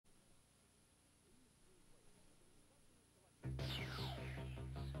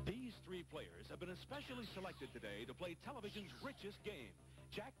players have been especially selected today to play television's richest game.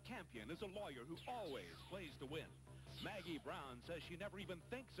 Jack Campion is a lawyer who always plays to win. Maggie Brown says she never even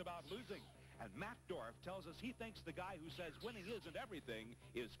thinks about losing. And Matt Dorff tells us he thinks the guy who says winning isn't everything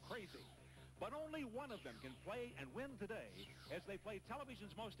is crazy. But only one of them can play and win today as they play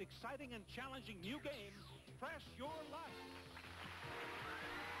television's most exciting and challenging new game, Press Your Luck.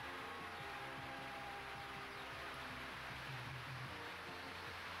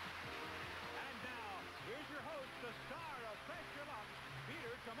 And now, here's your host, the star of Press Your Luck,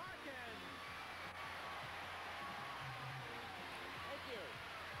 Peter Tamarkin. Thank you.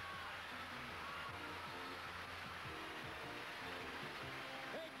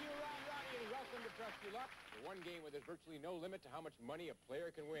 Thank you, Ronnie, and welcome to Press Your Luck, the one game where there's virtually no limit to how much money a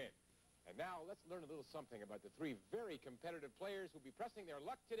player can win. And now, let's learn a little something about the three very competitive players who'll be pressing their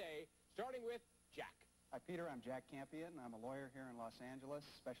luck today, starting with Jack. Hi, Peter. I'm Jack Campion. I'm a lawyer here in Los Angeles,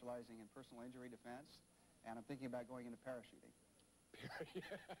 specializing in personal injury defense, and I'm thinking about going into parachuting.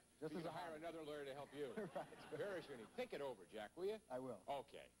 Just as hire another lawyer to help you. Right. Parachuting. Think it over, Jack, will you? I will.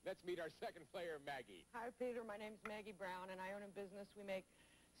 Okay. Let's meet our second player, Maggie. Hi, Peter. My name's Maggie Brown, and I own a business. We make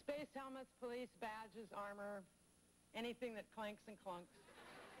space helmets, police badges, armor, anything that clanks and clunks.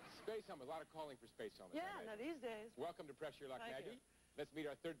 Space helmet. A lot of calling for space helmets. Yeah, now these days. Welcome to Press Your Luck, Thank Maggie. you. Let's meet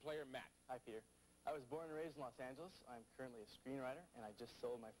our third player, Matt. Hi, Peter. I was born and raised in Los Angeles. I'm currently a screenwriter, and I just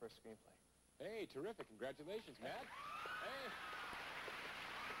sold my first screenplay. Hey, terrific. Congratulations, Matt. Hey.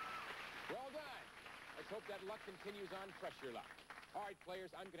 Well done. Let's hope that luck continues on Press Your Luck. All right,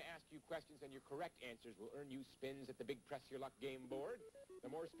 players, I'm going to ask you questions, and your correct answers will earn you spins at the big Press Your Luck game board. The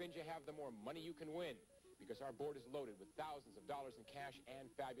more spins you have, the more money you can win, because our board is loaded with thousands of dollars in cash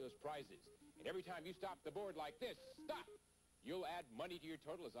and fabulous prizes. And every time you stop the board like this, stop, you'll add money to your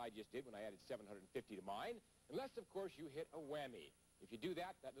total, as I just did when I added $750 to mine, unless, of course, you hit a whammy. If you do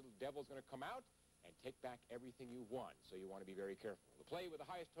that, that little devil's going to come out and take back everything you won, so you want to be very careful. The player with the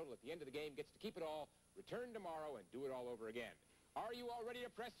highest total at the end of the game gets to keep it all, return tomorrow, and do it all over again. Are you all ready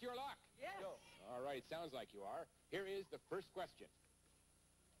to press your luck? Yes. Go. All right, it sounds like you are. Here is the first question.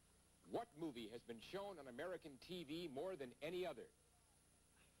 What movie has been shown on American TV more than any other?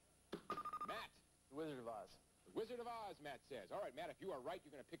 Matt. The Wizard of Oz. The Wizard of Oz, Matt says. All right, Matt, if you are right,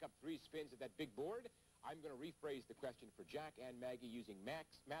 you're going to pick up 3 spins at that big board. I'm going to rephrase the question for Jack and Maggie using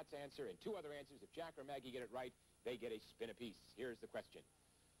Matt's answer and 2 other answers. If Jack or Maggie get it right, they get a spin apiece. Here's the question.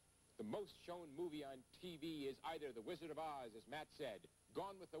 The most shown movie on TV is either The Wizard of Oz, as Matt said,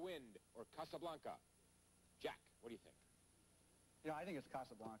 Gone with the Wind, or Casablanca. Jack, what do you think? You know, I think it's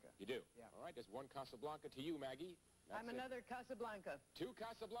Casablanca. You do? Yeah. All right, there's 1 Casablanca to you, Maggie. I'm another Casablanca. 2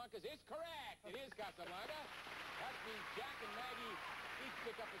 Casablancas is correct. It is Casablanca. That means Jack and Maggie each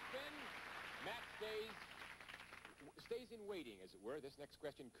pick up a spin. Matt stays in waiting, as it were. This next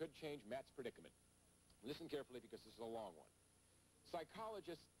question could change Matt's predicament. Listen carefully, because this is a long one.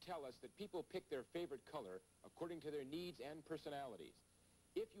 Psychologists tell us that people pick their favorite color according to their needs and personalities.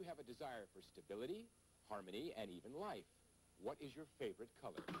 If you have a desire for stability, harmony, and even life, what is your favorite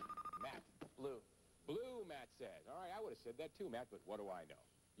color? Matt. Blue. Blue, Matt says. All right, I would have said that too, Matt, but what do I know?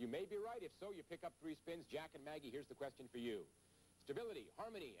 You may be right. If so, you pick up 3 spins. Jack and Maggie, here's the question for you. Stability,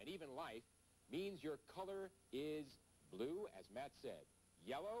 harmony, and even life means your color is blue, as Matt said.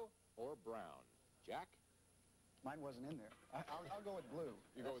 Yellow or brown? Jack? Mine wasn't in there. I'll go with blue.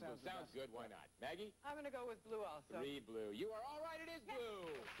 You go with blue. Sounds good. Why not? Maggie? I'm going to go with blue also. 3 blue. You are all right. It is blue.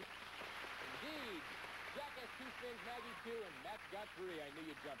 Indeed. Jack has 2 spins, Maggie 2, and Matt's got 3. I knew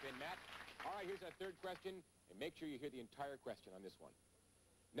you'd jump in, Matt. All right, here's our third question, and make sure you hear the entire question on this one.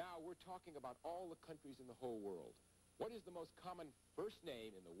 Now, we're talking about all the countries in the whole world. What is the most common first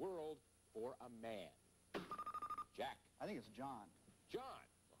name in the world for a man? Jack. I think it's John. John.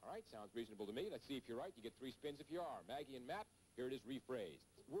 All right, sounds reasonable to me. Let's see if you're right. You get 3 spins if you are. Maggie and Matt, here it is rephrased.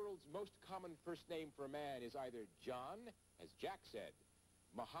 The world's most common first name for a man is either John, as Jack said,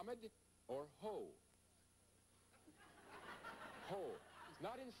 Muhammad, or Ho. Ho. It's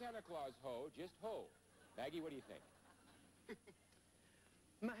not in Santa Claus Ho, just Ho. Maggie, what do you think?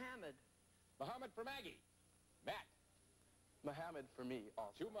 Muhammad. Muhammad for Maggie. Matt. Muhammad for me,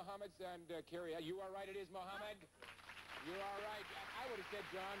 also. 2 Muhammads and Carrie. You are right, it is Muhammad. You are right. I would have said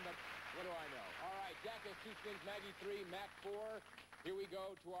John, but what do I know? All right, Jack has 2 spins, Maggie 3, Matt 4. Here we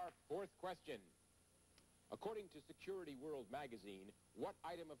go to our 4th question. According to Security World magazine, what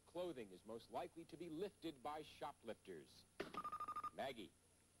item of clothing is most likely to be lifted by shoplifters? Maggie.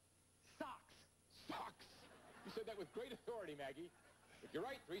 Socks. Socks. You said that with great authority, Maggie. If you're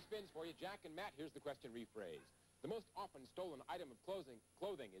right, 3 spins for you. Jack and Matt, here's the question rephrased. The most often stolen item of clothing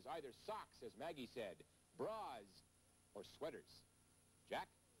is either socks, as Maggie said, bras, or sweaters. Jack?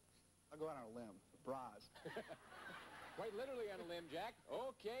 I'll go out on a limb. Bras. Quite literally on a limb, Jack.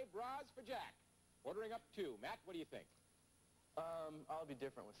 Okay, bras for Jack. Ordering up 2. Matt, what do you think? I'll be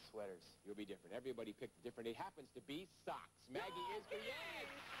different with sweaters. You'll be different. Everybody picked different. It happens to be socks. Maggie is the yes.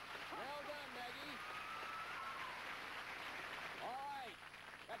 Well done, Maggie. All right.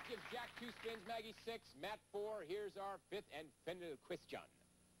 That gives Jack 2 spins, Maggie 6, Matt 4. Here's our 5th and final question.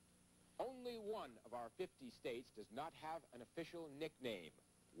 Only one of our 50 states does not have an official nickname.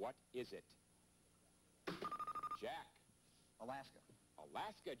 What is it? Jack. Alaska.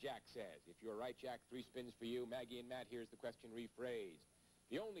 Alaska, Jack says. If you're right, Jack, 3 spins for you. Maggie and Matt, here's the question rephrased.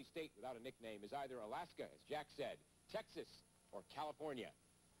 The only state without a nickname is either Alaska, as Jack said, Texas, or California.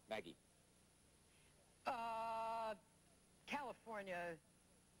 Maggie. California,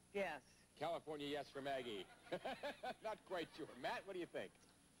 yes. California, yes for Maggie. Not quite sure. Matt, what do you think?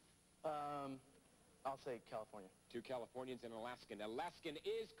 I'll say California. 2 Californians and Alaskan. Alaskan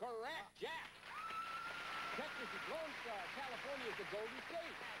is correct, Jack. Texas is Lone Star. California is the Golden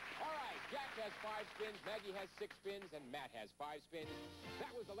State. All right, Jack has 5 spins, Maggie has 6 spins, and Matt has 5 spins.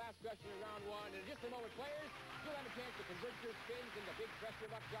 That was the last question in round 1. And in just a moment, players, you'll have a chance to convert your spins into big Press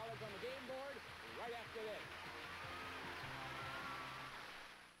Your Luck dollars on the game board right after this.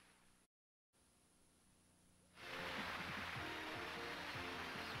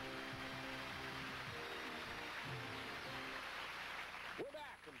 We're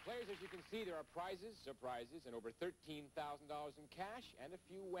back, and players, as you can see, there are prizes, surprises, and over $13,000 in cash and a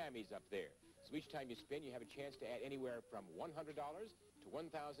few whammies up there. So each time you spin, you have a chance to add anywhere from $100 to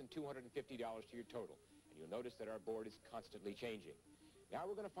 $1,250 to your total. And you'll notice that our board is constantly changing. Now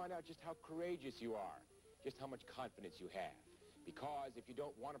we're going to find out just how courageous you are, just how much confidence you have. Because if you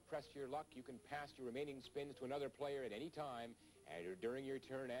don't want to press your luck, you can pass your remaining spins to another player at any time and during your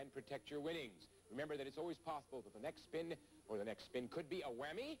turn and protect your winnings. Remember that it's always possible that the next spin or the next spin could be a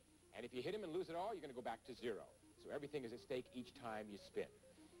whammy, and if you hit him and lose it all, you're going to go back to 0. So everything is at stake each time you spin.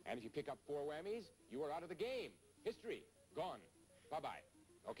 And if you pick up 4 whammies, you are out of the game. History, gone. Bye-bye.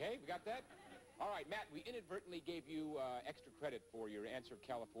 Okay, we got that? All right, Matt, we inadvertently gave you extra credit for your answer of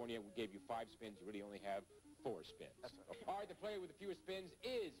California. We gave you 5 spins. You really only have 4 spins. That's right. All right, the player with the fewest spins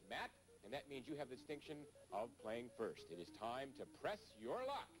is Matt, and that means you have the distinction of playing first. It is time to press your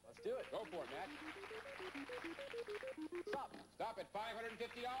luck. Let's do it. Go for it, Matt. Stop. Stop at $550.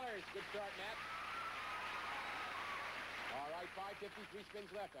 Good start, Matt. All right, $550, 3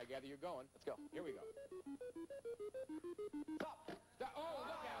 spins left. I gather you're going. Let's go. Here we go. Stop. Stop. Oh,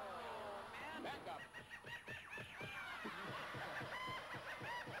 look out. Back up.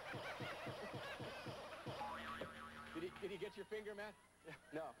 Did he get your finger, Matt?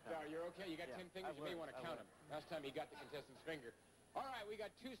 No. No, you're okay. You got 10 fingers. You may want to count them. Last time he got the contestant's finger. All right, we got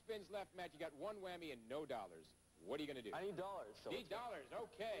 2 spins left, Matt. You got 1 whammy and no dollars. What are you going to do? I need dollars. So Need dollars.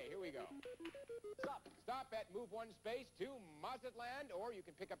 Okay, here we go. Stop. Stop at move 1 space to Mazatlan, or you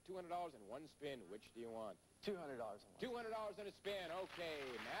can pick up $200 in 1 spin. Which do you want? $200 in one. $200 in a spin. Okay,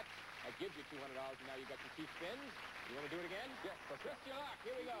 Matt. That gives you $200, and now you've got your 2 spins. You want to do it again? Yes. Let's Press your luck.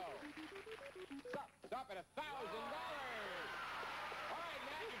 Here we go. Stop. Stop at $1,000. All right,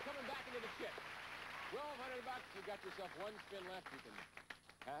 Matt, you're coming back into the chip. $1,200. You got yourself 1 spin left. You can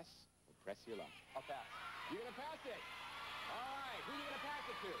pass or press your luck. I'll pass. You're going to pass it. All right. Who are you going to pass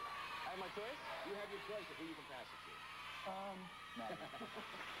it to? I have my choice? You have your choice of who you can pass it to. Maggie.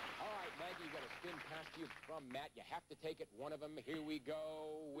 All right, Maggie, you got a spin pass to you from Matt. You have to take it, one of them. Here we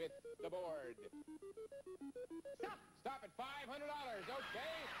go with the board. Stop. Stop at $500.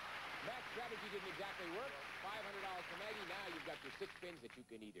 Okay. Matt's strategy didn't exactly work. $500 for Maggie. Now you've got your 6 spins that you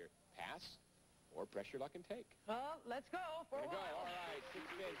can either pass or press your luck and take. Well, let's go for Here a we go. while. All right, 6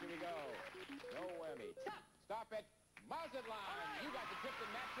 spins. Here we go. No whammy. Stop. Stop at Mazatlan. You got the trip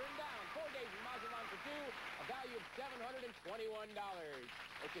that Matt turned down. 4 days in Mazatlan for 2. A value of $721.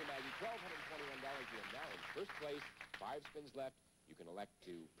 Okay, Maggie, $1,221. You are now in first place. 5 spins left. You can elect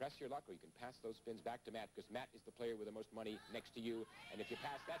to press your luck, or you can pass those spins back to Matt, because Matt is the player with the most money next to you. And if you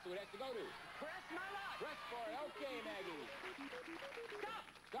pass, that's who it has to go to. Press my luck. Press for it. Okay, Maggie. Stop.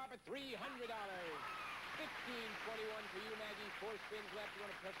 Stop at $300. $1,521 for you, Maggie. 4 spins left. You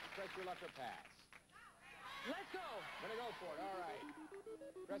want to press your luck or pass? Let's go. Gonna go for it. All right.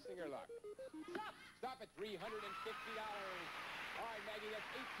 Pressing your luck. Stop. Stop at $350. All right, Maggie, that's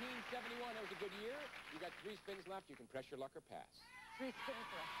 $1,871. That was a good year. You got 3 spins left. You can press your luck or pass. 3 spins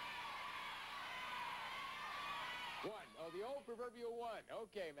left. 1. Oh, the old proverbial 1.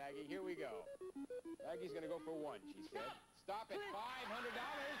 Okay, Maggie, here we go. Maggie's going to go for 1, she said. Stop at $500.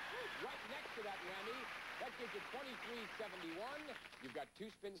 Right next to that whammy. That gives you $2,371. You've got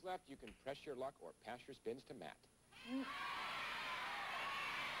 2 spins left. You can press your luck or pass your spins to Matt.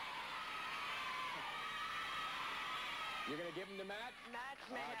 You're going to give them to Matt? Matt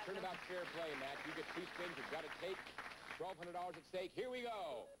Manhattan. Turnabout fair play, Matt. You get 2 spins. You've got to take $1,200 at stake. Here we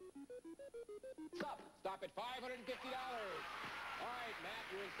go. Stop. Stop at $550. All right, Matt,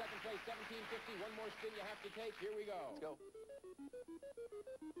 you're in second place, $1,750. One more spin you have to take. Here we go. Let's go.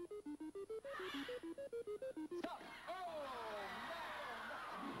 Stop. Oh,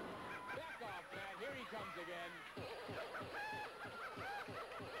 Matt. Back off, Matt. Here he comes again.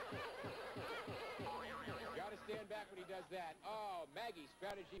 Got to stand back when he does that. Oh, Maggie's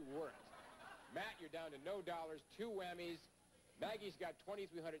strategy worked. Matt, you're down to no dollars, 2 whammies. Maggie's got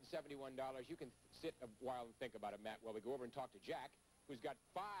 $2,371. You can sit a while and think about it, Matt, while we go over and talk to Jack, who's got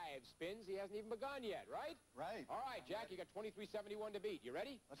 5 spins. He hasn't even begun yet, right? Right. All right, Jack, you got $2,371 to beat. You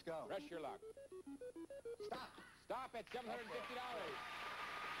ready? Let's go. Press your luck. Stop. Stop at $750.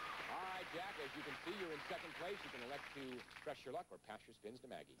 All right, Jack, as you can see, you're in second place. You can elect to press your luck or pass your spins to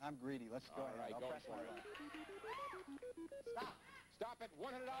Maggie. I'm greedy. Let's go All ahead. right, I'll go press for my it. luck. Stop. Stop at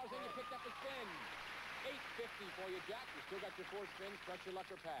 $100 and you picked up a spin. $850 for you, Jack. You still got your 4 spins. Press your luck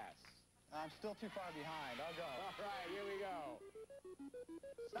or pass. I'm still too far behind. I'll go. All right, here we go.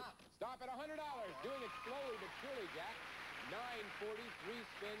 Stop. Stop at $100. Doing it slowly but surely, Jack. $940, 3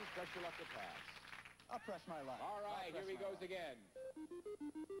 spins. Press your luck or pass. I'll press my luck. All right, I'll press here he my goes luck. again.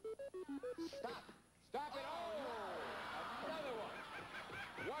 Stop. Stop it. Oh, another one.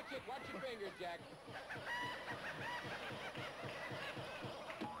 Watch it. Watch your fingers, Jack.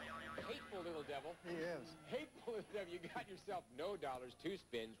 Hateful little devil. He is. Hateful little devil. You got yourself no dollars, 2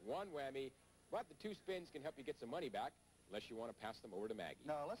 spins, 1 whammy. But the 2 spins can help you get some money back, unless you want to pass them over to Maggie.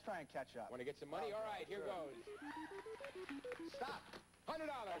 No, let's try and catch up. Want to get some money? All right, here goes. Stop. $100.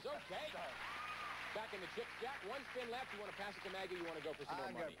 Okay. Back in the chips, Jack. 1 spin left. You want to pass it to Maggie? You want to go for some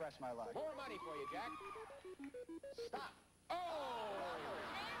more I'm going money? to press my luck. More money for you, Jack. Stop. Oh!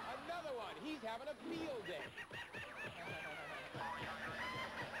 Another one. He's having a field day.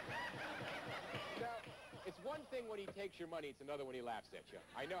 Now, it's one thing when he takes your money. It's another when he laughs at you.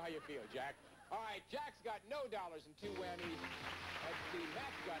 I know how you feel, Jack. All right, Jack's got no dollars and 2 whammies. Let's see,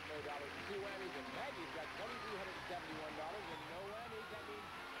 Matt's got no dollars and 2 whammies, and Maggie's got $2,371 and no whammies. That means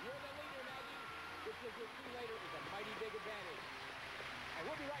you're the leader, Maggie, which, as you'll see later, is a mighty big advantage. And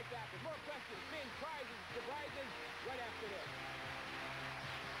we'll be right back with more questions, spins, prizes, surprises, right after this.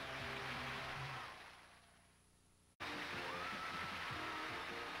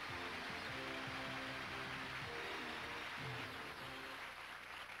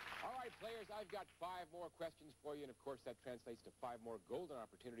 All right, players, I've got 5 more questions for you, and of course that translates to 5 more golden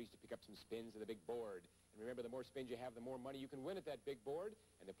opportunities to pick up some spins at the big board. And remember, the more spins you have, the more money you can win at that big board,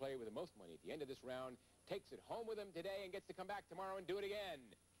 and the player with the most money at the end of this round takes it home with him today and gets to come back tomorrow and do it again.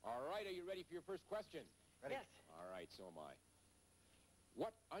 All right, are you ready for your first question? Ready? Yes. All right, so am I.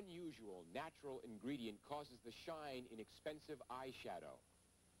 What unusual natural ingredient causes the shine in expensive eyeshadow?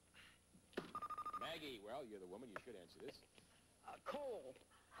 Maggie, well, you're the woman. You should answer this. Coal.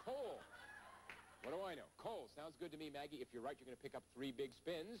 Coal. What do I know? Coal. Sounds good to me, Maggie. If you're right, you're going to pick up 3 big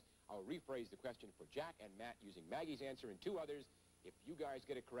spins. I'll rephrase the question for Jack and Matt using Maggie's answer and 2 others. If you guys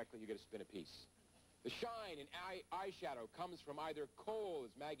get it correctly, you get a spin apiece. The shine in eyeshadow comes from either coal,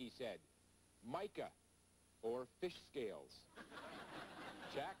 as Maggie said, mica, or fish scales.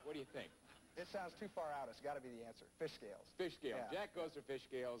 Jack, what do you think? It sounds too far out. It's got to be the answer. Fish scales. Fish scales. Yeah. Jack goes for fish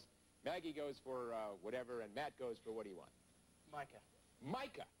scales. Maggie goes for whatever, and Matt goes for what do you want? Micah.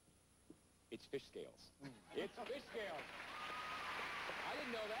 Mica. It's fish scales. It's fish scales. I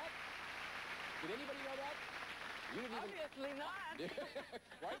didn't know that. Did anybody know that? You didn't even... Obviously not.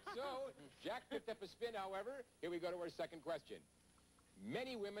 Quite so. Jack picked up a spin, however. Here we go to our second question.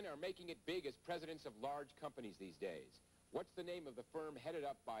 Many women are making it big as presidents of large companies these days. What's the name of the firm headed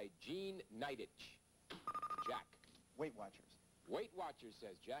up by Gene Niditch? Jack. Weight Watchers. Weight Watchers,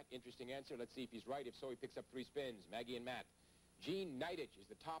 says Jack. Interesting answer. Let's see if he's right. If so, he picks up 3 spins. Maggie and Matt. Gene Niditch is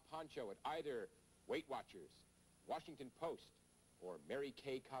the top honcho at either Weight Watchers, Washington Post, or Mary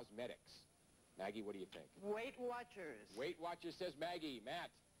Kay Cosmetics. Maggie, what do you think? Weight Watchers. Weight Watchers, says Maggie. Matt.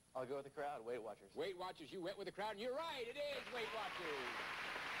 I'll go with the crowd. Weight Watchers. Weight Watchers, you went with the crowd, and you're right. It is Weight Watchers.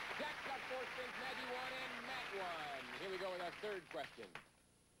 Jack's got 4 spins, Maggie 1, and Matt 1. Here we go with our third question.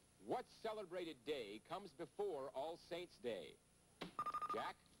 What celebrated day comes before All Saints' Day?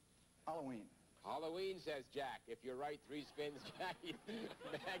 Jack? Halloween. Halloween, says Jack. If you're right, 3 spins, Jackie.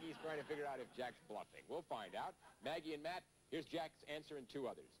 Maggie's trying to figure out if Jack's bluffing. We'll find out. Maggie and Matt, here's Jack's answer and 2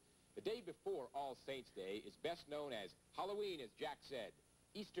 others. The day before All Saints' Day is best known as Halloween, as Jack said,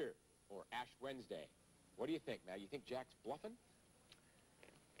 Easter, or Ash Wednesday. What do you think, Maggie? You think Jack's bluffing?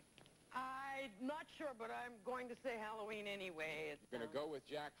 I'm not sure, but I'm going to say Halloween anyway. You're going to go with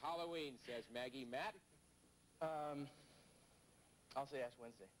Jack. Halloween, says Maggie. Matt? I'll say Ash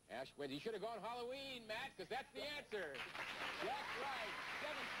Wednesday. Ash Wednesday. You should have gone Halloween, Matt, because that's the answer. That's right.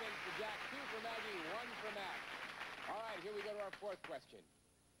 7 spins for Jack, 2 for Maggie, 1 for Matt. All right, here we go to our 4th question.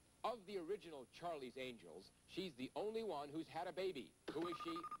 Of the original Charlie's Angels, she's the only one who's had a baby. Who is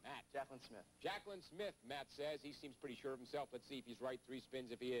she? Matt. Jacqueline Smith. Jacqueline Smith, Matt says. He seems pretty sure of himself. Let's see if he's right. 3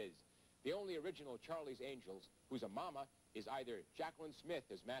 spins if he is. The only original Charlie's Angels who's a mama is either Jacqueline Smith,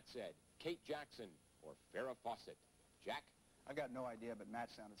 as Matt said, Kate Jackson, or Farrah Fawcett. Jack? I've got no idea, but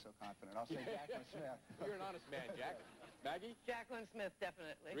Matt sounded so confident. I'll say Jacqueline Smith. You're an honest man, Jack. Maggie? Jacqueline Smith,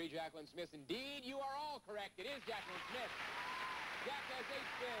 definitely. 3 Jacqueline Smiths. Indeed, you are all correct. It is Jacqueline Smith. Jack has 8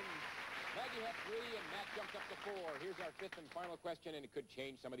 spins. Maggie had 3, and Matt jumped up to 4. Here's our 5th and final question, and it could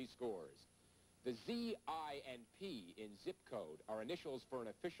change some of these scores. The Z, I, and P in zip code are initials for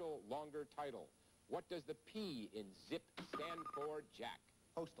an official longer title. What does the P in zip stand for, Jack?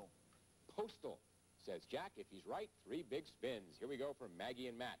 Postal. Postal, says Jack. If he's right, 3 big spins. Here we go for Maggie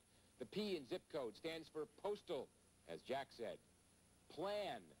and Matt. The P in zip code stands for postal, as Jack said.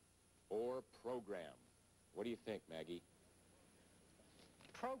 Plan or program. What do you think, Maggie?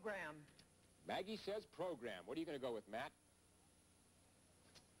 Program. Maggie says program. What are you going to go with, Matt?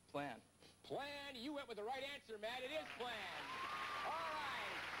 Plan. Plan. You went with the right answer, Matt. It is plan. All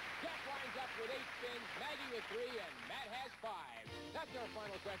right. Jack winds up with 8 spins, Maggie with 3, and Matt has 5. That's our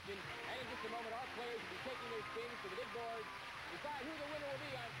final question. And in just a moment, our players will be taking their spins to the big board to decide who the winner will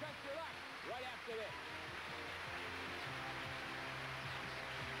be on Press Your Luck right after this.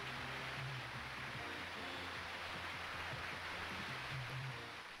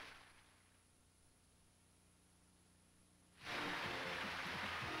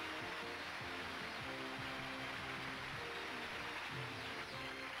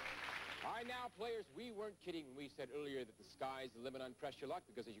 Now, players, we weren't kidding when we said earlier that the sky's the limit on Press Your Luck,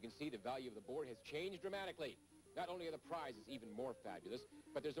 because as you can see, the value of the board has changed dramatically. Not only are the prizes even more fabulous,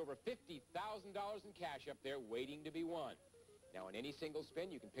 but there's over $50,000 in cash up there waiting to be won. Now, in any single spin,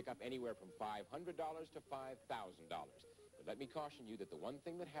 you can pick up anywhere from $500 to $5,000. But let me caution you that the one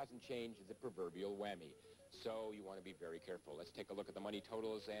thing that hasn't changed is the proverbial whammy. So you want to be very careful. Let's take a look at the money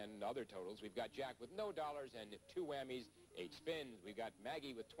totals and other totals. We've got Jack with no dollars and 2 whammies, 8 spins. We've got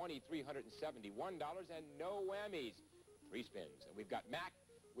Maggie with $2,371 and no whammies, 3 spins. And we've got Matt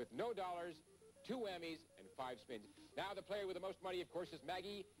with no dollars, 2 whammies, and 5 spins. Now the player with the most money, of course, is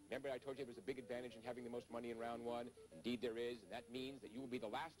Maggie. Remember, I told you there was a big advantage in having the most money in round 1. Indeed, there is, and that means that you will be the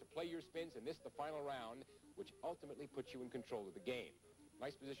last to play your spins in this, the final round, which ultimately puts you in control of the game.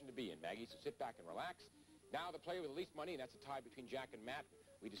 Nice position to be in, Maggie, so sit back and relax. Now the player with the least money, and that's a tie between Jack and Matt.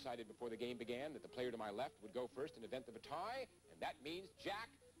 We decided before the game began that the player to my left would go first in event of a tie, and that means,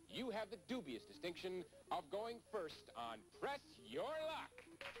 Jack, you have the dubious distinction of going first on Press Your Luck.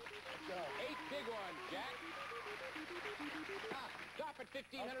 Let's go. 8 big ones, Jack. Stop at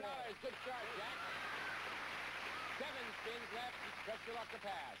 $1,500. Okay. Good start, Jack. 7 spins left. Press Your Luck to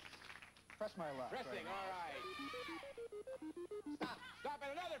pass. Press my luck. Pressing, all right. Stop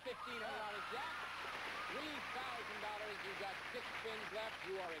at another $1,500, Jack. $3,000. You've got 6 spins left.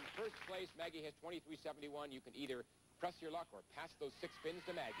 You are in first place. Maggie has $2,371. You can either press your luck or pass those 6 spins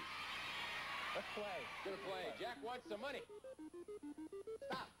to Maggie. Let's play. Good play. Jack wants some money.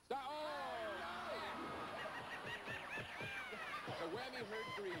 Stop. Oh! The whammy heard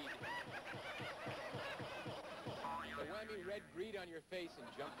greed. The whammy read greed on your face and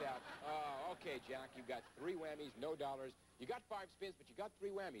jumped out. Oh, okay, Jack. You've got 3 whammies, no dollars. You got 5 spins, but you got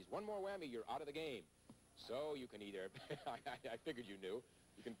 3 whammies. One more whammy, you're out of the game. So you can either, I figured you knew,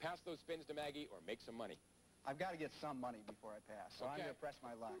 you can pass those spins to Maggie or make some money. I've got to get some money before I pass, so okay. I'm going to press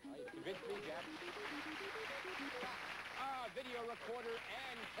my luck. You convinced me, Jack. Video recorder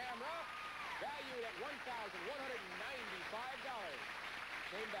and camera, valued at $1,195.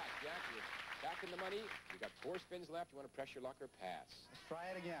 Came back, Jack. You're back in the money. You got 4 spins left. You want to press your luck or pass? Let's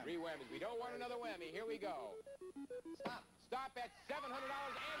try it again. 3 whammies. We don't want another whammy. Here we go. Stop at $700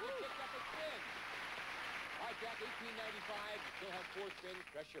 and you picked up a spin. All right, Jack, $1,895. You still have 4 spins.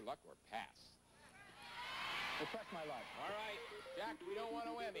 Press your luck or pass. We'll press my luck. All right, Jack, we don't want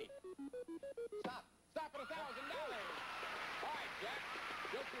a whammy. Stop at $1,000. All right, Jack,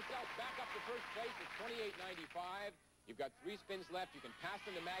 built yourself back up to first place at $2,895. You've got 3 spins left. You can pass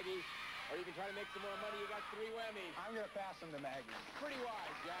them to Maggie, or you can try to make some more money. You got 3 whammies. I'm going to pass them to Maggie. Pretty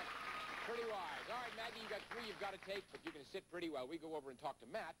wise, Jack. Pretty wise. All right, Maggie, you got 3 you've got to take, but you can sit pretty well. We go over and talk to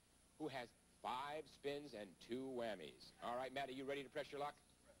Matt, who has 5 spins and 2 whammies. All right, Matt, are you ready to press your luck?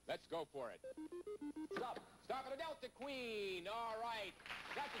 Let's go for it. Stop at a Delta Queen. All right.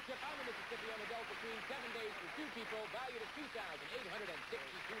 Got the trip on the Mississippi on the Delta Queen. 7 days for 2 people, valued at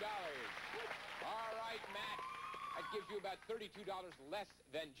 $2,862. All right, Matt. That gives you about $32 less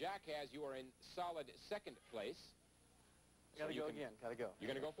than Jack has. You are in solid second place. Gotta go again. Gotta go.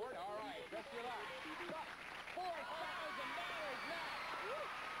 You're going to go for it? All right. Press your luck. $4,000, Matt.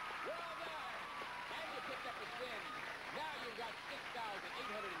 Well done. And you picked up a spin. Now you've got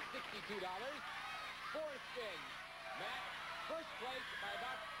 $6,862. Fourth spin. Matt, first place by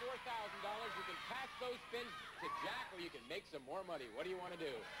about $4,000. You can pass those spins to Jack, or you can make some more money. What do you want to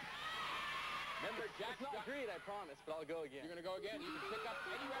do? Remember, Jack's It's not greed, I promise, but I'll go again. You're going to go again. You can pick up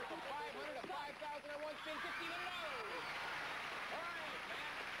anywhere from $500 to $5,000 on one spin, $1,500. All right, Matt.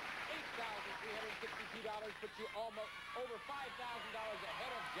 $8,362 puts you almost over $5,000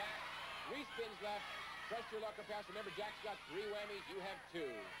 ahead of Jack. 3 spins left. Trust your luck or pass. Remember, Jack's got 3 whammies. You have 2.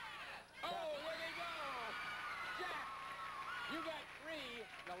 Oh, where they go? Jack, you got 3.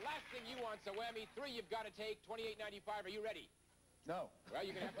 The last thing you want's a whammy. 3 you've got to take. $28.95. Are you ready? No. Well,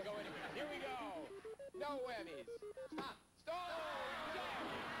 you're going to have to go anyway. Here we go. No whammies. Stop. Stop. Oh, Jack.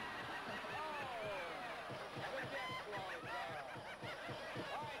 Oh. The death blow.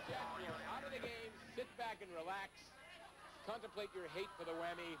 All right, Jack, you're out of the game. Sit back and relax. Contemplate your hate for the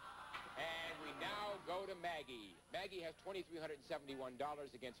whammy. And we now go to Maggie. Maggie has $2,371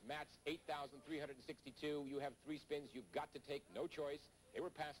 against Matt's $8,362. You have 3 spins you've got to take. No choice. They were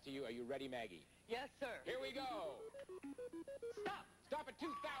passed to you. Are you ready, Maggie? Yes, sir. Here we go. Stop. Stop at $2,000,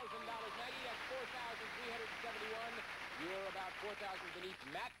 Maggie. That's $4,371. You're about $4,000 beneath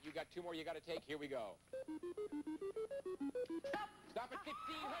Matt. You got 2 more you got to take. Here we go. Stop. Stop at $1,500,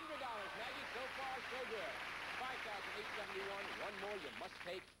 Maggie. So far, so good. $5,871. 1 more you must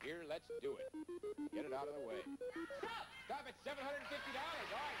take. Here, let's do it. Get it out of the way. Stop. Stop at $750.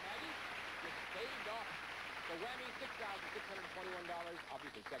 All right, Maggie. You staved off the whammy, $6,621.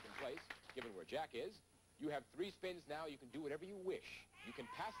 Obviously second place, given where Jack is. You have 3 spins now. You can do whatever you wish. You can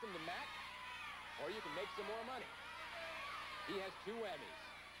pass them to Matt, or you can make some more money. He has 2 whammies.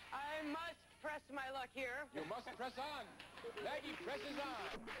 I must press my luck here. You must press on. Maggie presses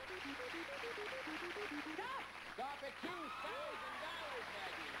on. Stop. Stop at $2,000,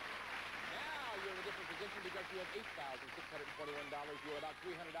 Maggie. Now you're in a different position because you have $8,621. You're about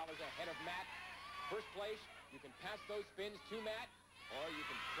 $300 ahead of Matt. First place, you can pass those spins to Matt, or you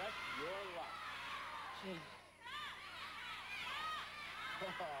can press your luck.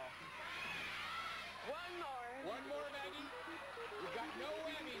 One more. 1 more, Maggie. You've got no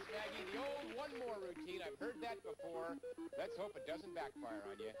whammies, Maggie. The old 1 more routine. I've heard that before. Let's hope it doesn't backfire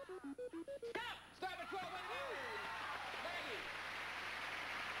on you. Stop. Stop at $1,200. Maggie,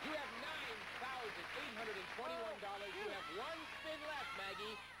 you have $9,821. You have 1 spin left,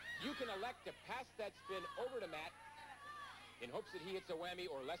 Maggie. You can elect to pass that spin over to Matt in hopes that he hits a whammy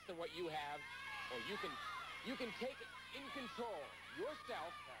or less than what you have, or you can take it in control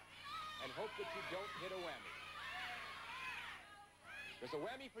yourself and hope that you don't hit a whammy. Because a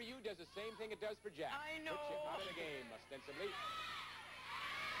whammy for you does the same thing it does for Jack. I know. Puts you out of the game, ostensibly.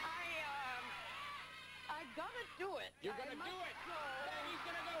 I gotta do it. You're gonna do it. Maggie's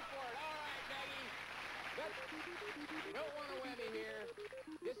gonna go for it. All right, Maggie. You don't want a whammy here.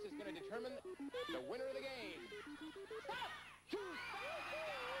 This is gonna determine the winner of the game. Stop! $2,000! You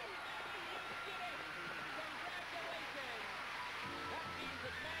did it! Congratulations! That means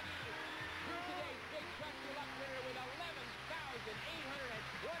that Maggie, you're today's big Trust Your Luck winner with $11,821.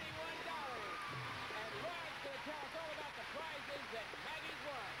 And Rod's gonna tell us all about the prizes that Maggie's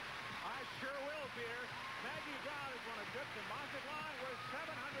won. I sure will, Peter. Maggie Brown has won a trip to Mazatlan worth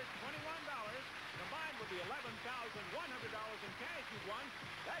 $721, combined with the $11,100 in cash you've won.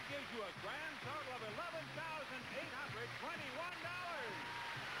 That gives you a grand total of $11,821.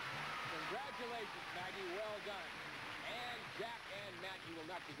 Congratulations, Maggie. Well done. And Jack and Matt, you will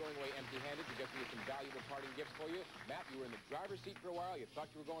not be going away empty-handed because we have some valuable parting gifts for you. Matt, you were in the driver's seat for a while. You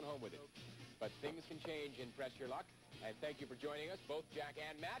thought you were going home with it. But things can change in Press Your Luck. And thank you for joining us, both Jack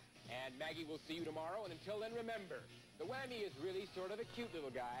and Matt. And Maggie will see you tomorrow. And until then, remember, the whammy is really sort of a cute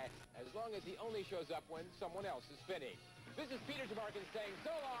little guy, as long as he only shows up when someone else is spinning. This is Peter Tabarkin saying so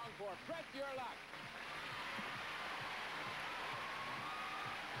long for Press Your Luck.